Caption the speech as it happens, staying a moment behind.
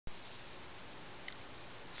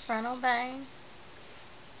frontal bone,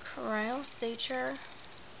 coronal suture,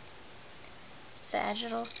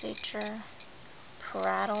 sagittal suture,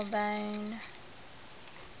 parietal bone,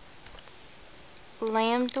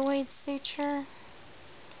 lambdoid suture,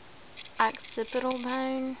 occipital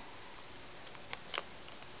bone.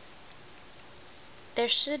 There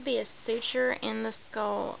should be a suture in the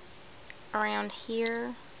skull around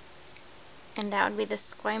here, and that would be the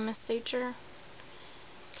squamous suture.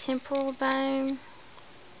 Temporal bone.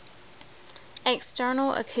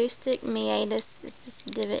 External acoustic meatus is this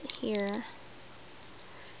divot here.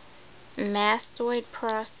 Mastoid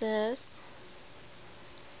process.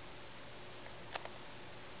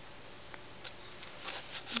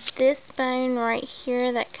 This bone right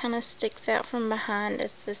here that kind of sticks out from behind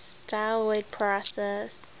is the styloid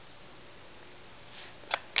process.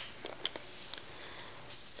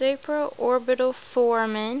 Supraorbital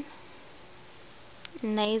foramen,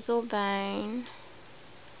 nasal bone,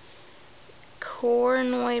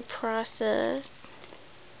 coronoid process,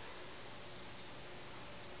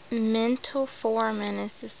 mental foramen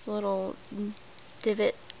is this little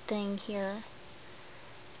divot thing here.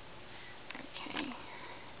 Okay.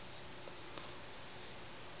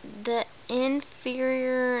 The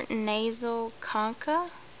inferior nasal concha,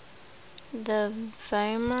 the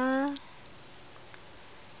vomer,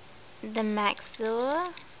 the maxilla,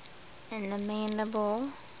 and the mandible.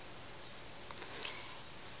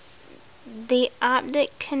 The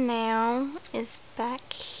optic canal is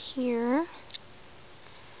back here.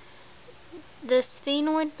 The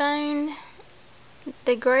sphenoid bone,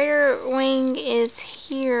 the greater wing is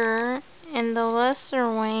here, and the lesser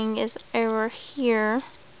wing is over here.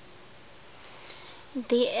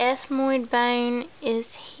 The ethmoid bone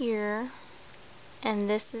is here, and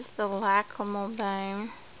this is the lacrimal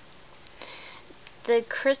bone. The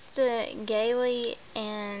crista galli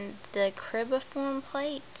and the cribriform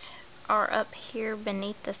plate are up here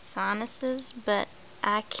beneath the sinuses, but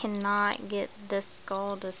I cannot get this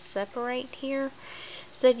skull to separate here.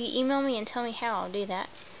 So if you email me and tell me how, I'll do that.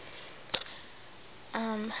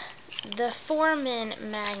 The foramen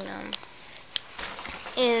magnum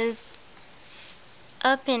is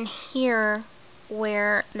up in here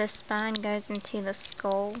where the spine goes into the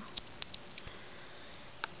skull,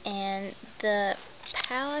 and the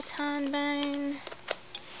palatine bone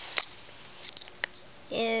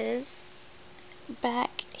is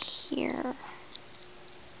back here.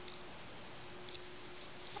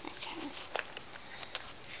 Okay.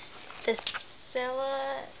 The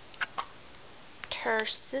sella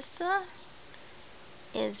turcica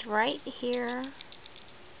is right here,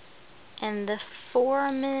 and the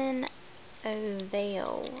foramen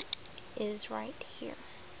ovale is right here.